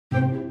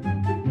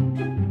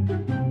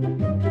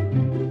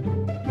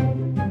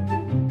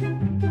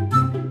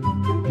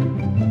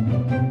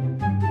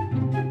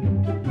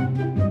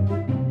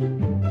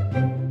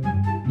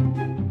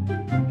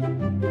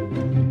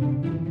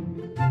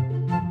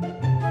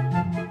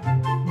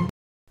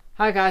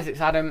Hi guys, it's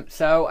Adam.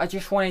 So I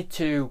just wanted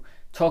to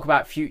talk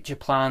about future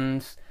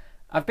plans.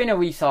 I've been a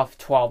reseller for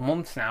 12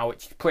 months now,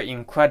 which is pretty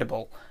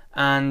incredible.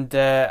 And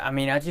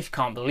I just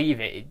can't believe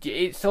it.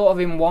 It's sort of,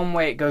 in one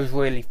way it goes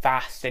really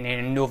fast, and in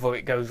another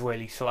it goes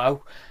really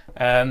slow.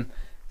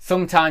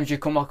 Sometimes you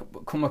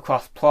come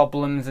across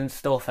problems and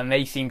stuff, and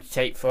they seem to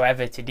take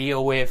forever to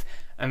deal with,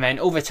 and then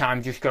other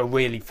times just go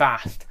really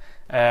fast.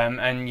 And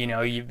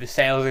the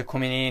sales are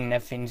coming in and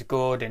everything's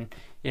good, and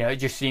it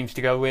just seems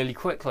to go really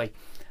quickly.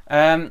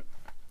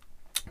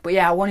 But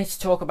yeah, I wanted to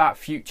talk about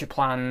future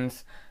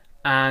plans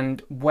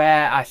and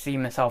where I see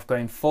myself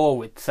going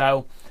forward.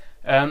 So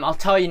I'll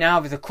tell you now,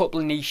 there's a couple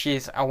of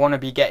niches I want to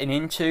be getting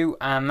into,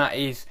 and that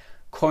is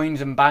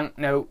coins and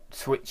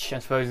banknotes, which I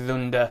suppose is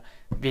under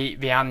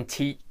the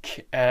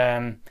antique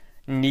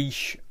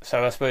niche,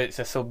 so I suppose it's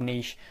a sub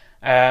niche.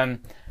 And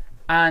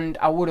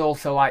I would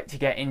also like to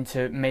get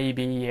into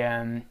maybe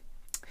a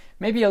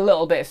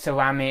little bit of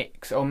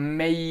ceramics, or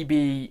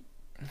maybe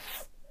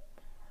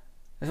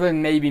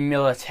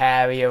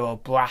military or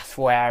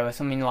brassware or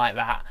something like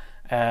that.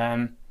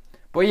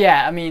 But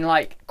yeah,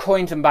 like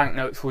coins and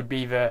banknotes would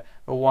be the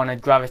one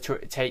I'd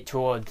gravitate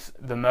towards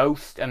the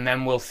most, and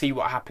then we'll see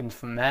what happens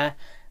from there.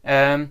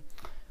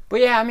 But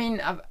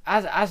yeah,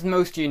 as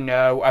most of you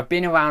know, I've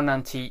been around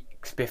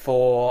antiques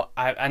before.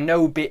 I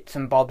know bits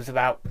and bobs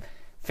about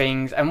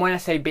things, and when I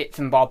say bits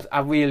and bobs,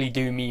 I really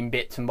do mean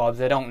bits and bobs.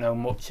 I don't know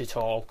much at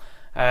all.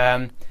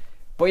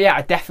 But yeah,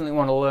 I definitely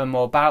want to learn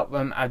more about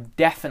them. I'm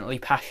definitely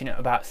passionate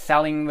about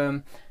selling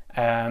them,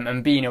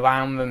 and being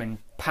around them and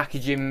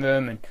packaging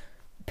them and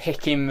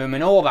picking them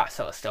and all that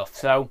sort of stuff.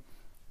 So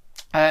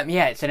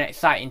yeah, it's an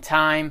exciting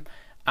time.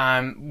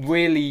 I'm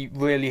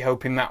really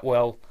hoping that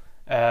will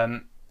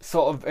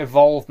sort of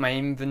evolve my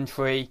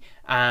inventory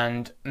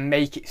and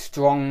make it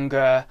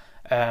stronger,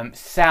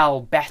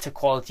 sell better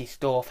quality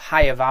stuff,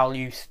 higher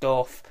value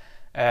stuff,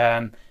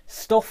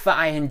 stuff that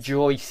I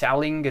enjoy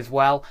selling as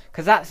well,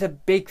 because that's a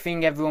big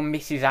thing everyone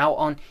misses out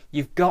on.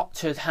 You've got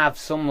to have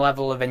some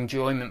level of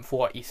enjoyment for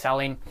what you're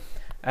selling.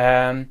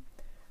 But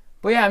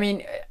yeah,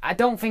 I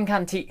don't think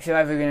antiques are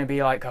ever going to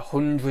be like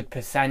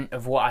 100%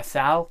 of what I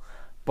sell,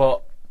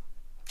 but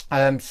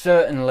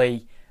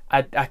certainly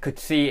I could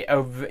see it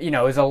over,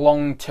 as a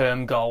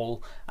long-term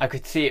goal. I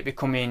could see it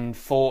becoming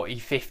 40,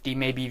 50,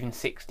 maybe even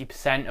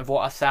 60% of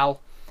what I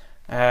sell.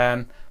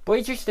 But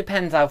it just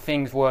depends how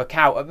things work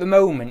out. At the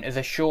moment, as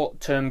a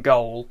short-term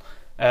goal,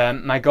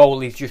 my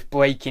goal is just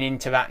breaking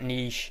into that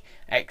niche,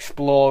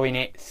 exploring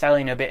it,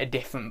 selling a bit of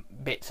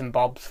different bits and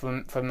bobs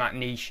from that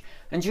niche,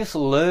 and just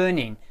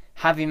learning,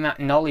 having that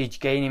knowledge,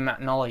 gaining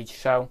that knowledge.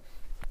 So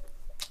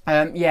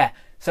yeah,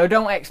 so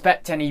don't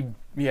expect any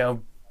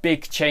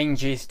big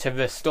changes to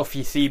the stuff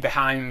you see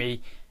behind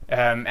me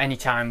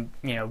anytime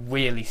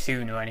really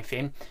soon or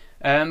anything.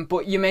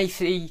 But you may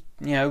see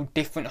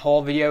different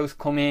haul videos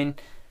come in,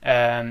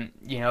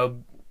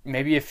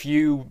 maybe a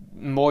few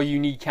more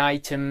unique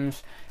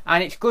items,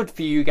 and it's good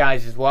for you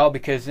guys as well,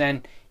 because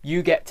then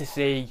you get to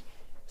see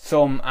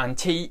some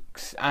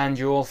antiques, and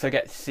you also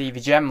get to see the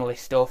generalist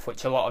stuff,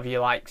 which a lot of you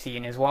like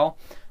seeing as well.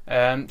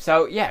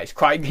 So yeah,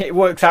 it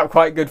works out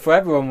quite good for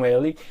everyone,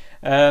 really.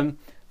 But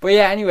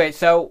yeah, anyway,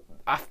 so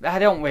I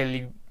don't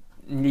really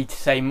need to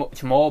say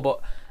much more,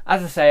 but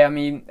as I say,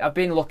 I've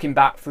been looking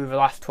back through the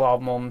last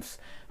 12 months.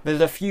 There's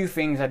a few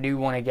things I do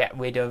want to get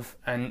rid of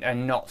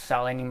and not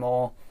sell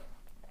anymore.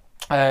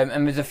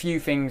 And there's a few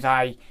things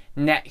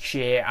next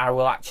year I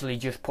will actually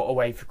just put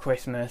away for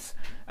Christmas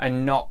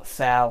and not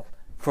sell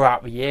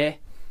throughout the year.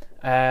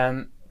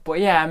 But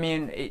yeah,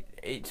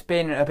 it's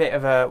been a bit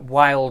of a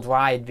wild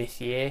ride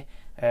this year.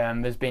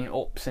 There's been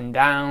ups and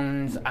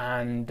downs,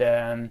 and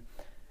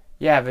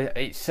yeah,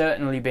 it's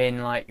certainly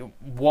been like,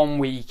 one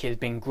week has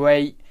been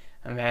great,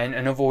 and then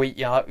another week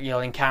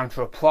you'll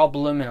encounter a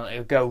problem and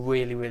it'll go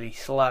really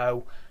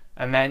slow,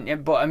 and then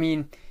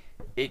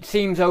it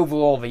seems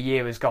overall the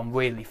year has gone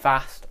really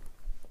fast.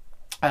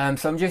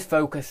 So I'm just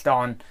focused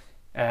on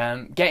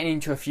getting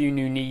into a few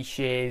new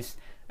niches,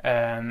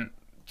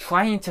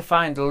 trying to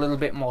find a little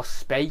bit more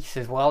space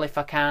as well if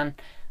I can,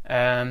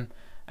 and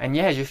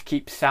yeah, just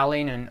keep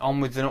selling and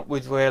onwards and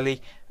upwards,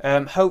 really.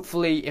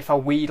 Hopefully, if I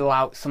wheedle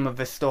out some of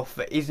the stuff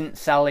that isn't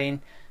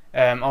selling,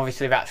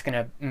 obviously that's going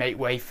to make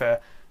way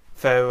for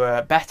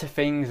better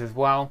things as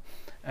well.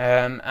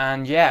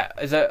 And yeah,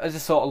 as a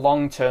sort of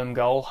long-term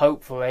goal,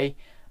 hopefully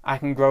I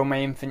can grow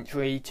my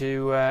inventory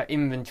to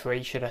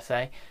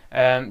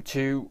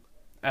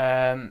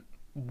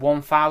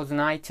 1,000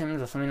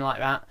 items or something like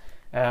that.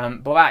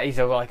 But that is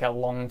like a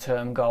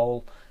long-term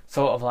goal,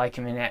 sort of like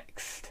in the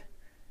next,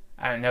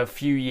 I don't know,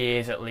 few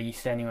years at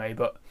least anyway.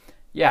 But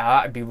yeah,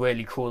 that'd be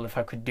really cool if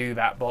I could do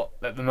that, but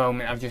at the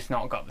moment I've just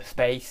not got the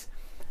space.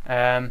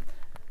 And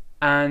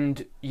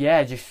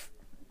yeah,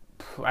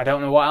 I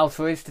don't know what else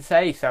there is to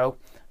say, so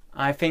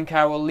I think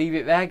I will leave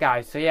it there,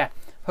 guys. So yeah,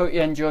 hope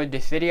you enjoyed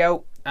this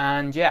video,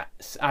 and yeah,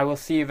 I will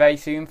see you very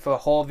soon for a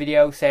haul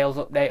video, sales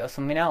update or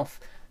something else.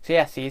 So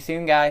yeah, see you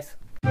soon, guys.